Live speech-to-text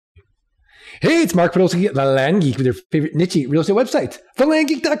Hey, it's Mark Podolsky, the Land Geek, with your favorite niche real estate website,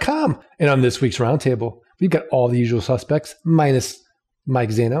 thelandgeek.com. And on this week's roundtable, we've got all the usual suspects, minus Mike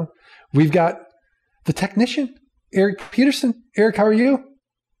Zano. We've got the technician, Erik Peterson. Erik, how are you?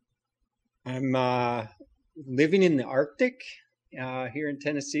 I'm living in the Arctic here in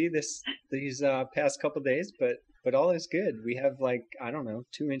Tennessee these past couple of days, but all is good. We have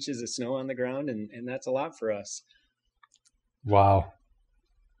 2 inches of snow on the ground, and that's a lot for us. Wow.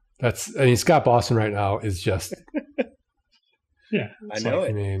 Scott Bossman right now is just. Yeah. I know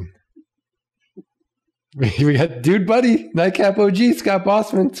it. We got dude buddy, Nightcap OG, Scott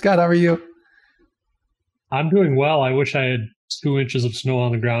Bossman. Scott, how are you? I'm doing well. I wish I had 2 inches of snow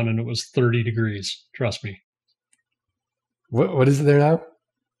on the ground and it was 30 degrees. Trust me. What is it there now?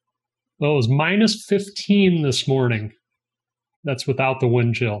 Well, it was minus 15 this morning. That's without the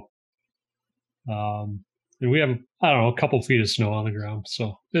wind chill. And we have, a couple feet of snow on the ground.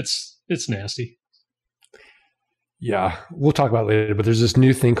 So it's nasty. Yeah, we'll talk about it later, but there's this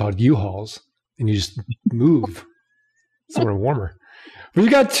new thing called U-Hauls, and you just move somewhere warmer. We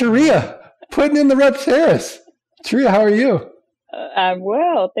got Teria putting in the reps Harris. Teria, how are you? I'm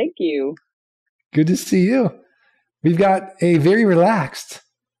well, thank you. Good to see you. We've got a very relaxed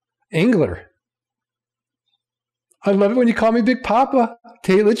angler. I love it when you call me Big Papa.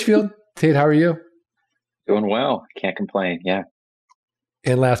 Tate Litchfield. Tate, how are you? Doing well. Can't complain. Yeah.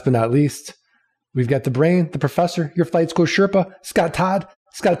 And last but not least, we've got the brain, the professor, your flight school Sherpa, Scott Todd,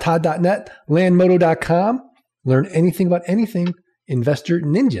 scotttodd.net, landmoto.com. Learn anything about anything,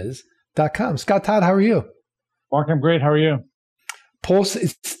 investorninjas.com. Scott Todd, how are you? Mark, I'm great. How are you? Pulse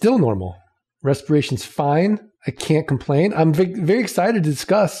is still normal. Respiration's fine. I can't complain. I'm very excited to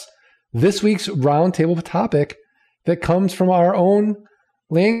discuss this week's roundtable topic that comes from our own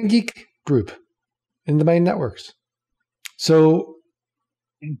Land Geek group in the main networks. So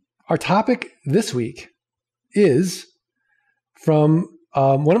our topic this week is from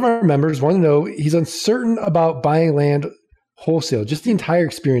one of our members wanted to know he's uncertain about buying land wholesale, just the entire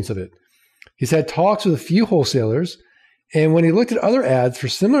experience of it. He's had talks with a few wholesalers, and when he looked at other ads for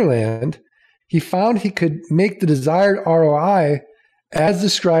similar land, he found he could make the desired ROI as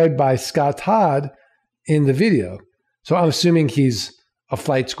described by Scott Todd in the video. So I'm assuming he's a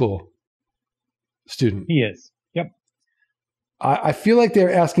flight school student. He is. Yep. I feel like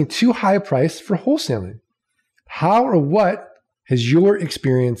they're asking too high a price for wholesaling. How or what has your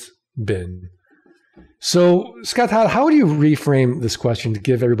experience been? So, Scott Todd, how would you reframe this question to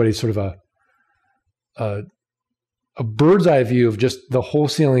give everybody sort of a bird's eye view of just the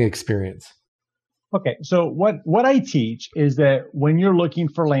wholesaling experience? Okay. So what I teach is that when you're looking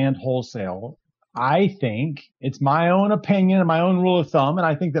for land wholesale, I think it's my own opinion and my own rule of thumb, and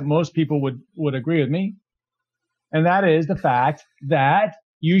I think that most people would agree with me. And that is the fact that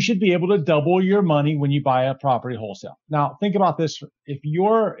you should be able to double your money when you buy a property wholesale. Now, think about this. If you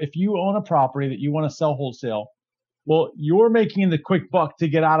own a property that you want to sell wholesale, well, you're making the quick buck to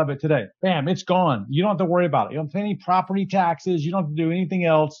get out of it today. Bam, it's gone. You don't have to worry about it. You don't have to pay any property taxes. You don't have to do anything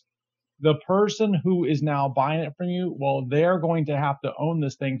else. The person who is now buying it from you, well, they're going to have to own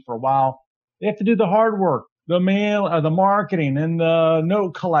this thing for a while. They have to do the hard work, the mail, the marketing, and the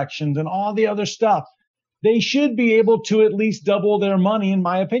note collections, and all the other stuff. They should be able to at least double their money, in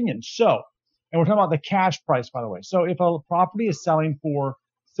my opinion. So, and we're talking about the cash price, by the way. So if a property is selling for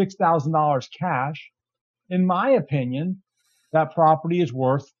 $6,000 cash, in my opinion, that property is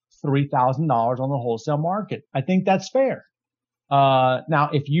worth $3,000 on the wholesale market. I think that's fair. Now,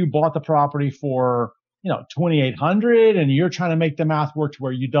 if you bought the property for $2,800 and you're trying to make the math work to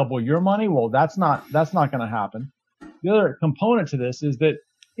where you double your money, well, that's not going to happen. The other component to this is that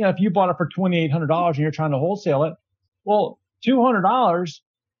if you bought it for $2,800 and you're trying to wholesale it, well, $200,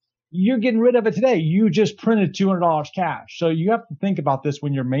 you're getting rid of it today. You just printed $200 cash. So you have to think about this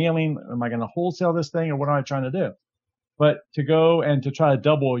when you're mailing. Am I going to wholesale this thing, or what am I trying to do? But to go and to try to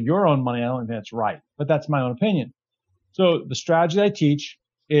double your own money, I don't think that's right. But that's my own opinion. So the strategy I teach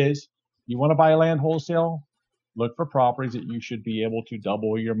is you want to buy land wholesale, look for properties that you should be able to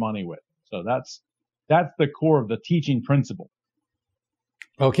double your money with. So that's the core of the teaching principle.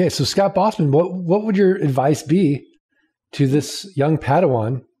 Okay, so Scott Bossman, what would your advice be to this young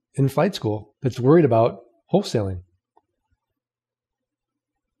Padawan in flight school that's worried about wholesaling?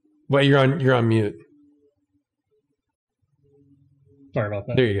 Well, you're on mute. Sorry about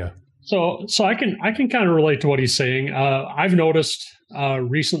that. There you go. So I can kind of relate to what he's saying. I've noticed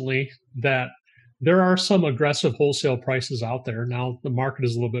recently that there are some aggressive wholesale prices out there. Now the market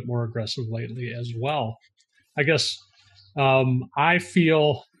is a little bit more aggressive lately as well. I guess I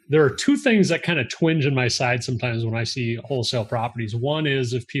feel there are two things that kind of twinge in my side sometimes when I see wholesale properties. One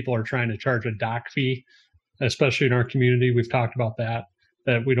is if people are trying to charge a dock fee, especially in our community. We've talked about that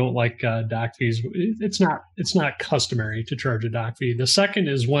we don't like dock fees. It's not customary to charge a dock fee. The second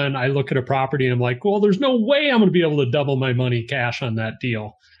is when I look at a property and I'm like, well, there's no way I'm going to be able to double my money cash on that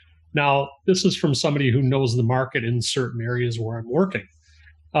deal. Now, this is from somebody who knows the market in certain areas where I'm working.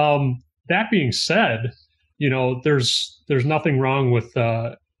 That being said, there's nothing wrong with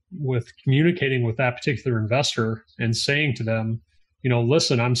communicating with that particular investor and saying to them,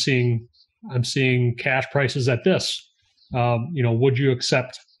 listen, I'm seeing cash prices at this. Would you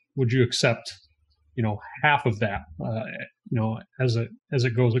accept half of that? As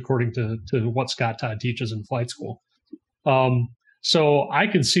it goes according to what Scott Todd teaches in flight school. So I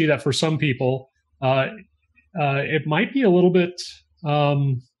can see that for some people, it might be a little bit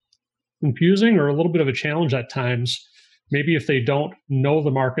confusing or a little bit of a challenge at times. Maybe if they don't know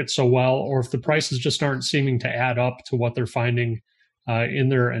the market so well, or if the prices just aren't seeming to add up to what they're finding in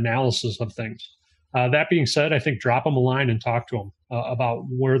their analysis of things. That being said, I think drop them a line and talk to them about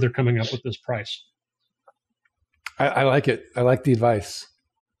where they're coming up with this price. I like it. I like the advice.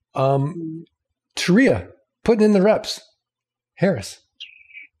 Teria, putting in the reps. Harris.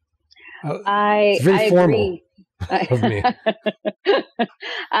 It's very formal of me.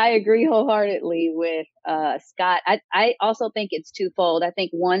 I agree wholeheartedly with Scott. I also think it's twofold. I think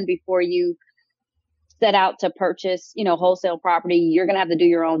one, before you set out to purchase, wholesale property, you're going to have to do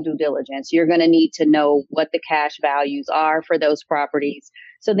your own due diligence. You're going to need to know what the cash values are for those properties.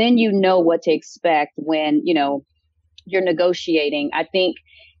 So then you know what to expect when, you're negotiating. I think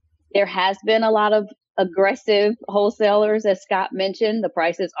there has been a lot of aggressive wholesalers, as Scott mentioned. The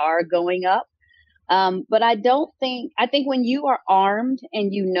prices are going up. But I think when you are armed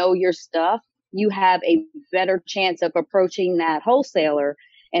and you know your stuff, you have a better chance of approaching that wholesaler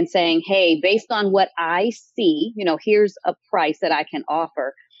and saying, hey, based on what I see, here's a price that I can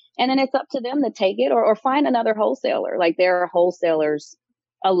offer. And then it's up to them to take it or find another wholesaler. Like there are wholesalers,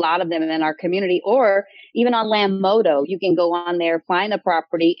 a lot of them in our community, or even on Landmodo, you can go on there, find a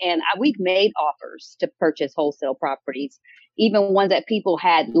property. And we've made offers to purchase wholesale properties, even ones that people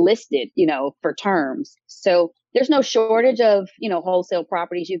had listed, for terms. So there's no shortage of, wholesale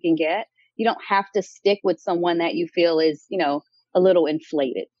properties you can get. You don't have to stick with someone that you feel is, a little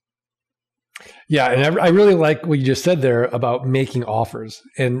inflated. Yeah. And I really like what you just said there about making offers.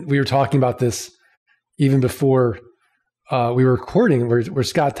 And we were talking about this even before we were recording, where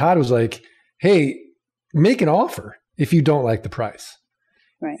Scott Todd was like, hey, make an offer if you don't like the price.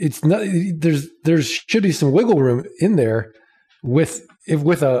 Right. It's not, there should be some wiggle room in there with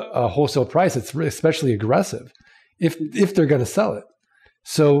a wholesale price. It's especially aggressive if they're going to sell it.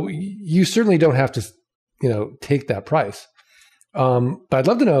 So you certainly don't have to, take that price. But I'd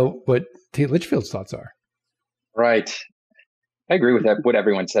love to know what Tate Litchfield's thoughts are. Right. I agree with what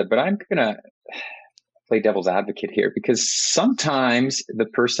everyone said, but I'm going to play devil's advocate here, because sometimes the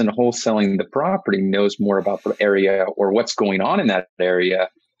person wholesaling the property knows more about the area or what's going on in that area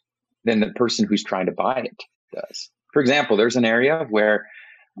than the person who's trying to buy it does. For example, there's an area where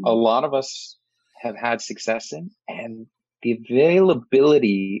a lot of us have had success in, and the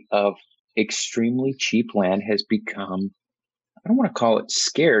availability of extremely cheap land has become, I don't want to call it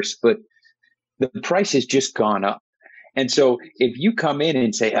scarce, but the price has just gone up. And so if you come in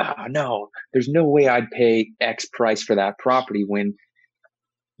and say, oh, no, there's no way I'd pay X price for that property when,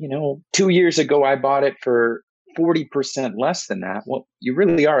 2 years ago I bought it for 40% less than that. Well, you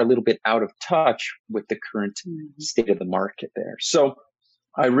really are a little bit out of touch with the current state of the market there. So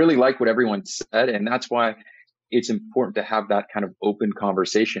I really like what everyone said. And that's why it's important to have that kind of open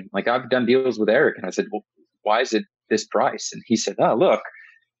conversation. Like I've done deals with Erik and I said, well, why is it this price? And he said, oh, look,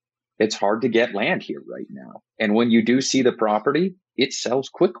 it's hard to get land here right now. And when you do see the property, it sells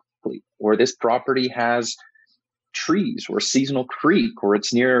quickly. Or this property has trees or seasonal creek, or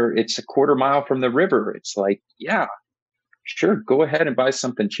it's a quarter mile from the river. It's like, yeah, sure, go ahead and buy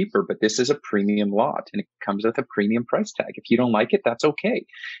something cheaper, but this is a premium lot and it comes with a premium price tag. If you don't like it, that's okay.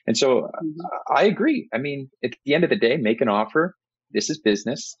 And so I agree. I mean, at the end of the day, make an offer. This is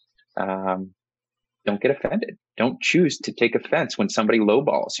business. Don't get offended. Don't choose to take offense when somebody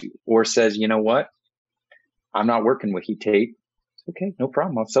lowballs you or says, you know what, I'm not working with you, Tate. It's okay, no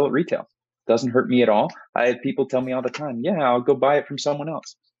problem. I'll sell it retail. Doesn't hurt me at all. I have people tell me all the time, yeah, I'll go buy it from someone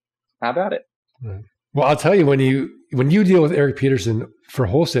else. How about it? Right. Well, I'll tell you, when you deal with Erik Peterson for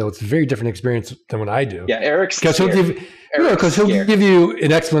wholesale, it's a very different experience than when I do. Yeah, Erik's because he'll give you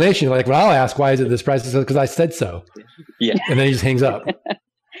an explanation. Like, well, I'll ask, why is it this price? Because I said so. Yeah, and then he just hangs up.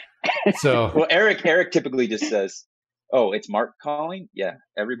 So, well, Erik typically just says, Oh, it's Mark calling? Yeah.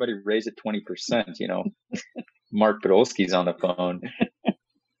 Everybody raise it 20%, Mark Podolsky's on the phone.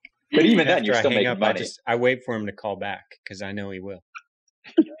 But even then, you're still making money. I wait for him to call back because I know he will.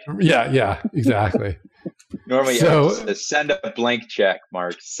 Yeah, exactly. Normally, send a blank check,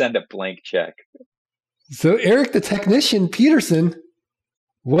 Mark. Send a blank check. So, Erik, the technician, Peterson,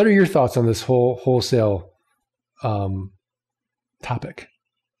 what are your thoughts on this whole wholesale topic?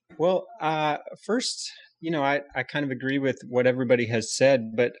 Well, first, I kind of agree with what everybody has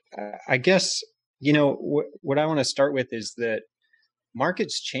said, but I guess, what I want to start with is that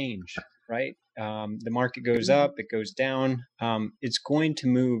markets change, right? The market goes up, it goes down. It's going to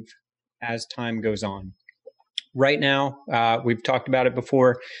move as time goes on. Right now, we've talked about it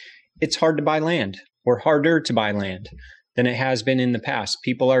before, it's hard to buy land or harder to buy land than it has been in the past.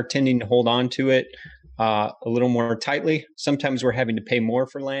 People are tending to hold on to it a little more tightly. Sometimes we're having to pay more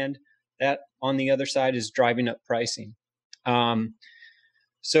for land. That, on the other side, is driving up pricing.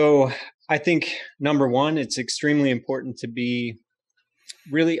 So I think, number one, it's extremely important to be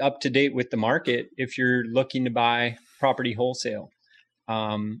really up to date with the market if you're looking to buy property wholesale.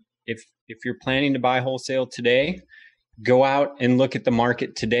 If you're planning to buy wholesale today, go out and look at the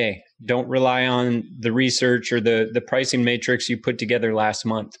market today. Don't rely on the research or the pricing matrix you put together last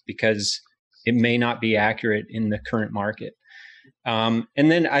month, because it may not be accurate in the current market. And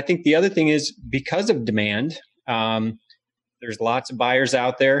then I think the other thing is, because of demand, there's lots of buyers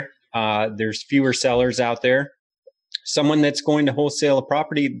out there. There's fewer sellers out there. Someone that's going to wholesale a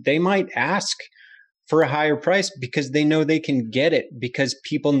property, they might ask for a higher price because they know they can get it because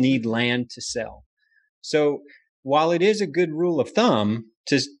people need land to sell. So while it is a good rule of thumb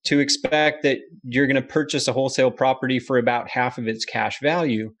to expect that you're going to purchase a wholesale property for about half of its cash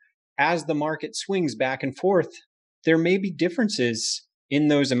value, as the market swings back and forth, there may be differences in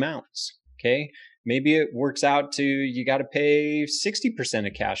those amounts. Okay. Maybe it works out to, you got to pay 60%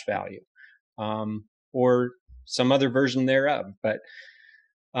 of cash value, or some other version thereof. But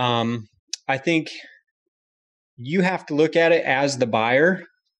I think you have to look at it as the buyer.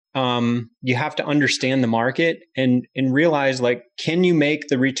 You have to understand the market and realize, like, can you make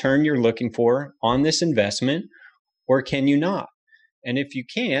the return you're looking for on this investment, or can you not? And if you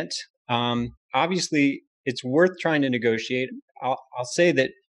can't, obviously it's worth trying to negotiate. I'll say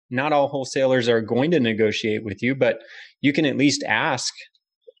that not all wholesalers are going to negotiate with you, but you can at least ask.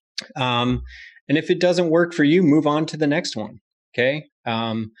 And if it doesn't work for you, move on to the next one. Okay.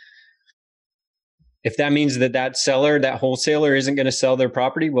 If that means that seller, that wholesaler, isn't going to sell their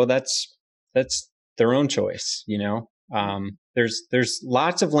property, well, that's their own choice. There's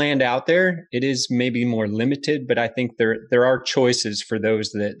lots of land out there. It is maybe more limited, but I think there are choices for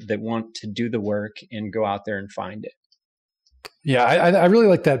those that want to do the work and go out there and find it. Yeah, I really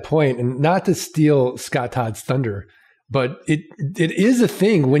like that point, and not to steal Scott Todd's thunder, but it is a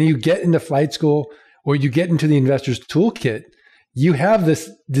thing when you get into flight school or you get into the investor's toolkit. You have this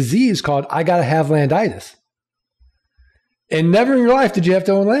disease called "I gotta have landitis," and never in your life did you have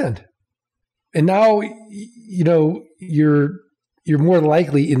to own land. And now, you're more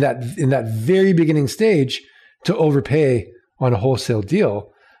likely in that very beginning stage to overpay on a wholesale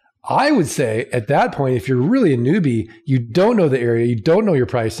deal. I would say at that point, if you're really a newbie, you don't know the area, you don't know your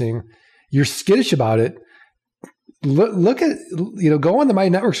pricing, you're skittish about it. Look at, go on the My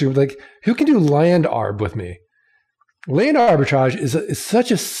Networks group, like, who can do land arb with me? Land arbitrage is such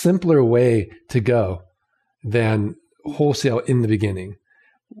a simpler way to go than wholesale in the beginning.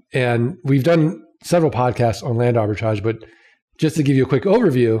 And we've done several podcasts on land arbitrage, but just to give you a quick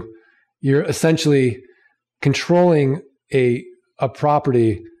overview, you're essentially controlling a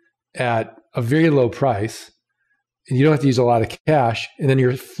property at a very low price, and you don't have to use a lot of cash, and then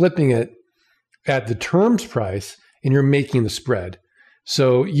you're flipping it at the terms price, and you're making the spread.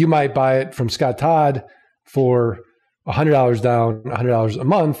 So you might buy it from Scott Todd for $100 down, $100 a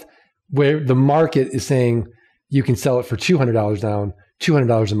month, where the market is saying you can sell it for $200 down,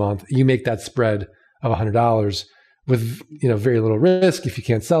 $200 a month. You make that spread of $100 with very little risk. If you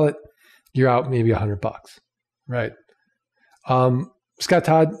can't sell it, you're out maybe $100, right? Scott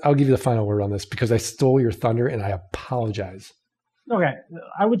Todd, I'll give you the final word on this because I stole your thunder and I apologize. Okay.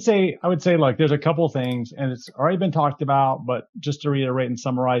 I would say, look, there's a couple things, and it's already been talked about, but just to reiterate and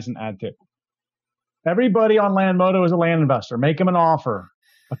summarize and add to it. Everybody on Land Moto is a land investor. Make them an offer.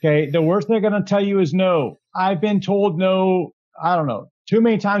 Okay. The worst they're going to tell you is no. I've been told no, I don't know, too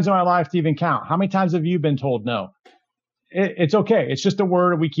many times in my life to even count. How many times have you been told no? It's okay. It's just a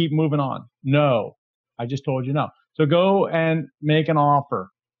word. We keep moving on. No. I just told you no. So go and make an offer.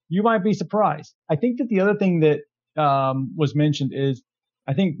 You might be surprised. I think that the other thing that was mentioned is,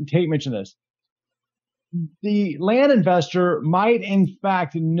 I think Tate mentioned this. the land investor might in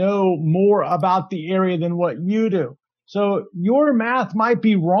fact know more about the area than what you do. So your math might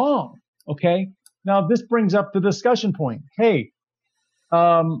be wrong. Okay. Now this brings up the discussion point. Hey,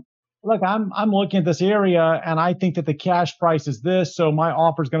 look, I'm looking at this area and I think that the cash price is this. So my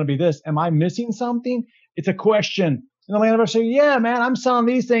offer is going to be this. Am I missing something? It's a question. And the land investor say, yeah, man, I'm selling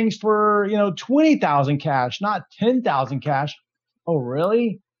these things for, 20,000 cash, not 10,000 cash. Oh,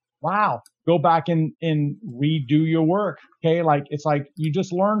 really? Wow. Go back and redo your work. Okay. It's like you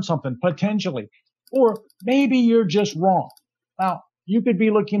just learned something potentially, or maybe you're just wrong. Now you could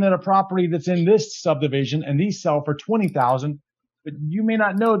be looking at a property that's in this subdivision and these sell for 20,000, but you may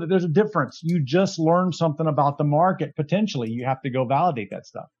not know that there's a difference. You just learned something about the market. Potentially you have to go validate that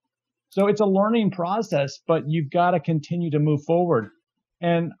stuff. So it's a learning process, but you've got to continue to move forward.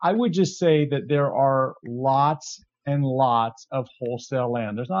 And I would just say that there are lots and lots of wholesale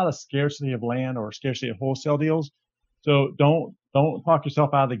land. There's not a scarcity of land or a scarcity of wholesale deals. So don't talk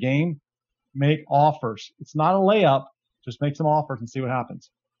yourself out of the game. Make offers. It's not a layup. Just make some offers and see what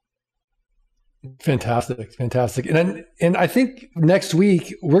happens. Fantastic. And I think next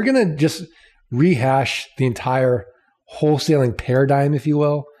week we're going to just rehash the entire wholesaling paradigm, if you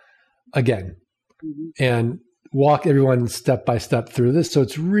will, again, and walk everyone step by step through this. So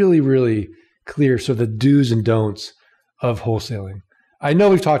it's really, really clear. So the do's and don'ts of wholesaling. I know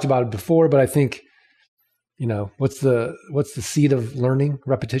we've talked about it before, but I think, what's the seed of learning?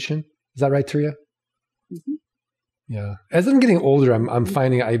 Repetition. Is that right, Teria? Mm-hmm. Yeah. As I'm getting older, I'm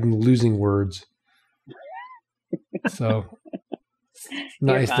finding I'm losing words. So it's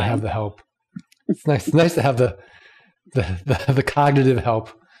nice to have the help. It's nice to have the cognitive help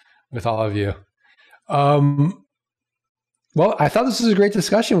with all of you. Well, I thought this was a great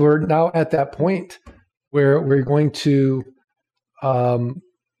discussion. We're now at that point where we're going to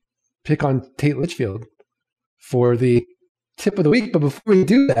pick on Tate Litchfield for the tip of the week. But before we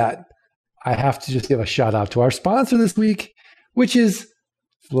do that, I have to just give a shout out to our sponsor this week, which is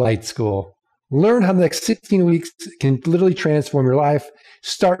Flight School. Learn how the next 16 weeks can literally transform your life.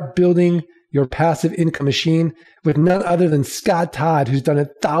 Start building your passive income machine with none other than Scott Todd, who's done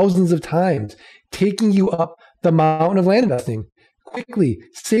it thousands of times, taking you up the mountain of land investing quickly,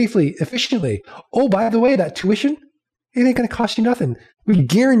 safely, efficiently. Oh, by the way, that tuition, it ain't going to cost you nothing. We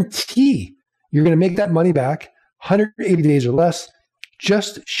guarantee you're going to make that money back 180 days or less.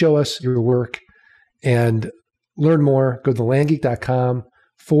 Just show us your work and learn more. Go to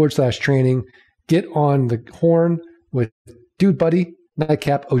landgeek.com/training. Get on the horn with Dude Buddy,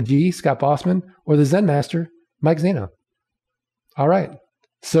 Nightcap OG, Scott Bossman, or the Zen Master, Mike Zano. All right.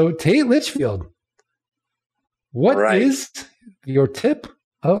 So Tate Litchfield, what is your tip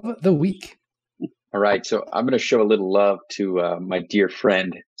of the week? All right. So I'm going to show a little love to my dear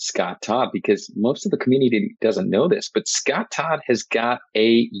friend, Scott Todd, because most of the community doesn't know this, but Scott Todd has got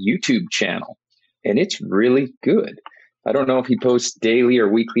a YouTube channel and it's really good. I don't know if he posts daily or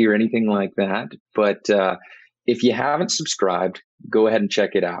weekly or anything like that, but if you haven't subscribed, go ahead and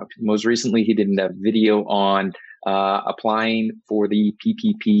check it out. Most recently, he did a video on applying for the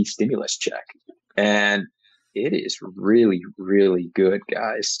PPP stimulus check. And it is really, really good,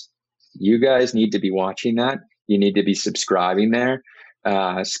 guys. You guys need to be watching that. You need to be subscribing there.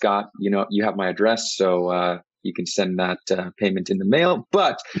 Scott, you have my address, so you can send that payment in the mail.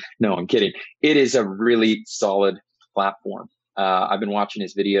 But no, I'm kidding. It is a really solid platform. I've been watching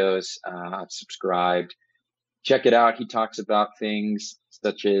his videos. I've subscribed. Check it out. He talks about things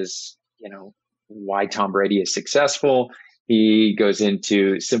such as, why Tom Brady is successful. He goes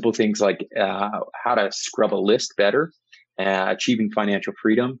into simple things like how to scrub a list better, achieving financial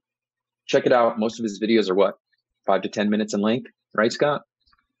freedom. Check it out. Most of his videos are 5 to 10 minutes in length, right, Scott?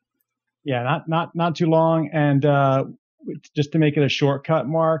 Yeah, not too long. And just to make it a shortcut,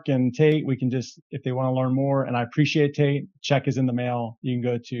 Mark and Tate, we can just, if they want to learn more, and I appreciate Tate, check is in the mail. You can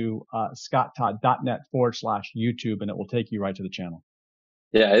go to scotttodd.net/YouTube and it will take you right to the channel.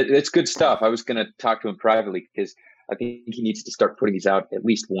 Yeah, it's good stuff. I was going to talk to him privately because I think he needs to start putting these out at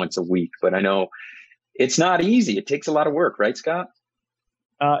least once a week. But I know it's not easy. It takes a lot of work, right, Scott?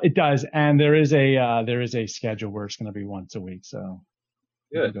 It does, and there is a schedule where it's going to be once a week. So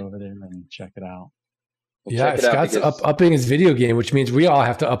you can go over there and check it out. Well, yeah, Scott's upping his video game, which means we all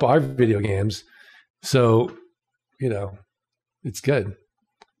have to up our video games. So, it's good.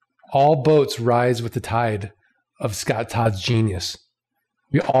 All boats rise with the tide of Scott Todd's genius.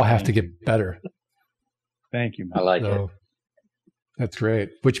 We all have to get better. Thank you, man. I like it. That's great.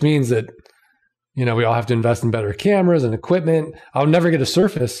 Which means that, we all have to invest in better cameras and equipment. I'll never get a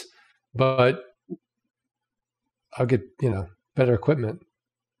Surface, but I'll get, better equipment.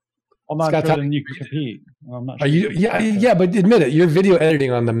 I'm not Scott, sure then you can compete. I'm not sure. Are you? Yeah, but admit it. You're video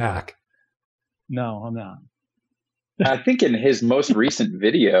editing on the Mac. No, I'm not. I think in his most recent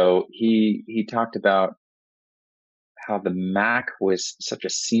video, he talked about how the Mac was such a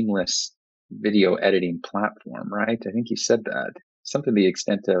seamless video editing platform, right? I think he said that. Something to the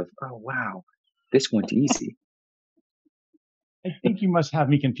extent of, oh, wow, this went easy. I think you must have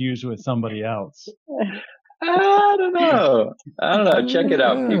me confused with somebody else. I don't know. Check it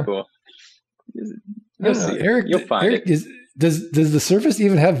out, people. You'll see. Erik, You'll find it. Does the Surface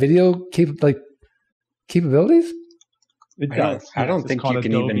even have video capabilities? It does. I don't Yes, think it's you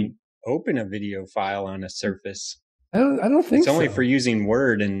can Adobe. even open a video file on a Surface. I don't think It's only so. for using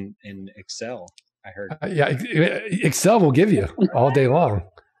Word and Excel, I heard. Excel will give you all day long.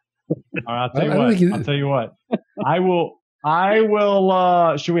 All right, I don't think you- I'll tell you what. I will.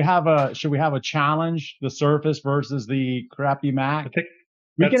 Should we have a challenge? The Surface versus the crappy Mac. I think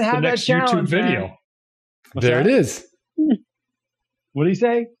We that's can have the that next challenge, YouTube video. man. What's There that? it is. What do you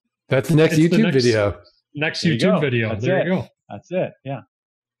say? That's the next It's the YouTube next- video. Next There you YouTube go. video. That's There it. you go. That's it. Yeah.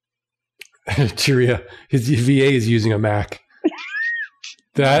 Teria, his VA is using a Mac.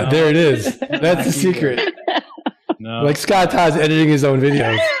 There it is. That's the secret. No. Like Scott Todd's editing his own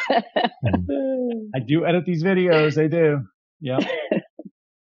videos. I do edit these videos. They do. Yep.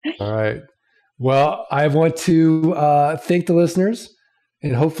 All right. Well, I want to thank the listeners,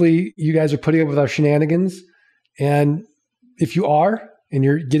 and hopefully you guys are putting up with our shenanigans. And if you are, and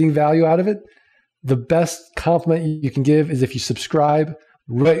you're getting value out of it, the best compliment you can give is if you subscribe.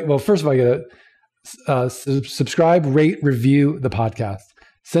 Right. Well, first of all, you got to subscribe, rate, review the podcast.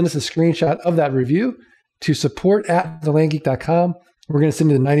 Send us a screenshot of that review to support@thelandgeek.com. We're going to send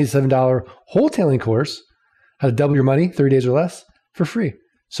you the $97 wholesaling course, how to double your money, 30 days or less, for free.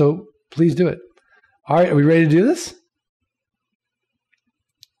 So please do it. All right. Are we ready to do this?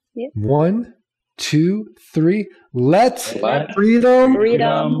 Yep. 1, 2, 3. Let Let freedom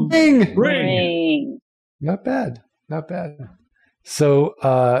Freedom ring. ring. Not bad. Not bad. So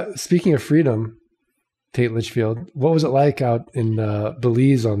speaking of freedom, Tate Litchfield, what was it like out in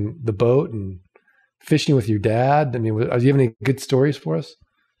Belize on the boat and fishing with your dad? I mean, do you have any good stories for us?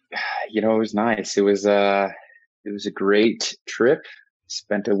 It was nice. It was a great trip.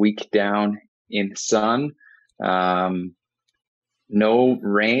 Spent a week down in the sun. No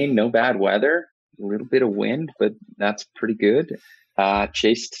rain, no bad weather. A little bit of wind, but that's pretty good.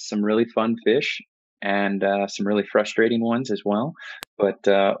 Chased some really fun fish and some really frustrating ones as well. But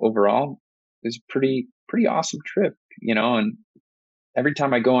overall, it was a pretty awesome trip. And every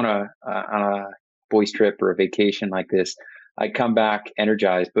time I go on a boys trip or a vacation like this, I come back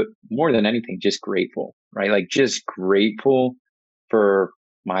energized, but more than anything, just grateful, right? Like just grateful for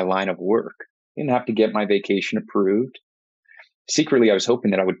my line of work. Didn't have to get my vacation approved. Secretly, I was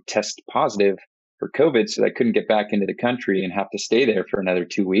hoping that I would test positive for COVID so that I couldn't get back into the country and have to stay there for another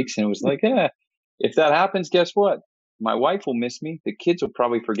 2 weeks. And it was like, if that happens, guess what? My wife will miss me. The kids will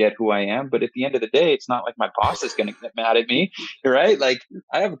probably forget who I am. But at the end of the day, it's not like my boss is going to get mad at me, right? Like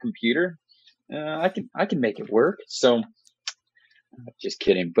I have a computer. I can make it work. So just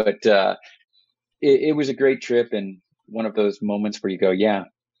kidding. But it was a great trip and one of those moments where you go, yeah,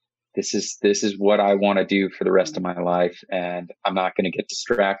 this is what I want to do for the rest of my life. And I'm not going to get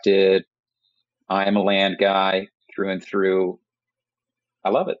distracted. I am a land guy through and through. I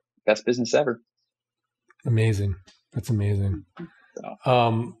love it. Best business ever. Amazing. That's amazing.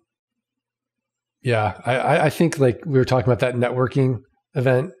 So. Yeah, I think like we were talking about that networking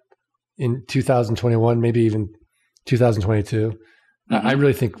event in 2021, maybe even 2022. Mm-hmm. I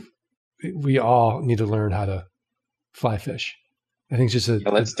really think we all need to learn how to fly fish. I think it's just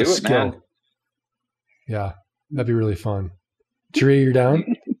let's do a it, skill. man. Yeah, that'd be really fun. Teria, you're down?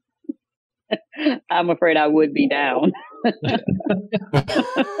 I'm afraid I would be down.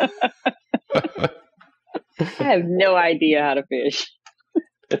 I have no idea how to fish.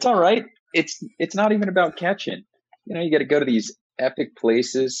 It's all right. It's not even about catching. You got to go to these epic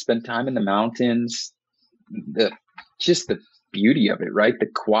places, spend time in the mountains, just the beauty of it, right? The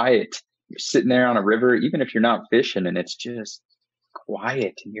quiet. You're sitting there on a river, even if you're not fishing, and it's just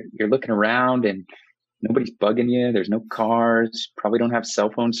quiet. And you're looking around and nobody's bugging you. There's no cars. Probably don't have cell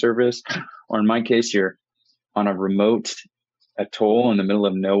phone service. Or in my case, you're on a remote atoll in the middle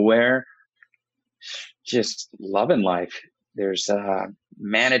of nowhere. Just loving life. There's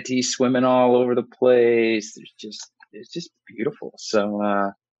manatee swimming all over the place. It's just beautiful.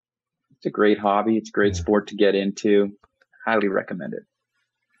 So it's a great hobby. It's a great sport to get into. Highly recommend it.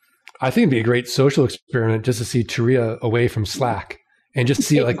 I think it'd be a great social experiment just to see Teria away from Slack and just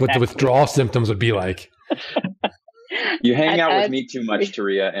see like what the withdrawal symptoms would be like. You hang out with me too much,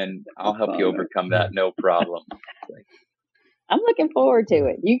 Teria, and I'll help you overcome that. No problem. I'm looking forward to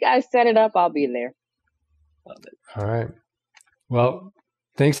it. You guys set it up. I'll be there. Love it. All right. Well,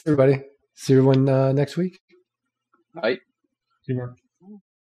 thanks, everybody. See everyone next week. Bye. See you, Mark.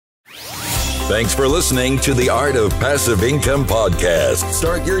 Thanks for listening to the Art of Passive Income podcast.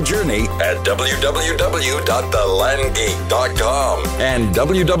 Start your journey at www.thelandgeek.com and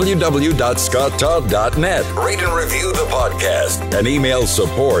www.scotttodd.net. Rate and review the podcast and email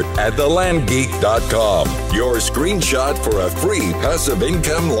support@thelandgeek.com. Your screenshot for a free passive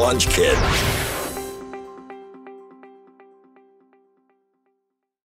income launch kit.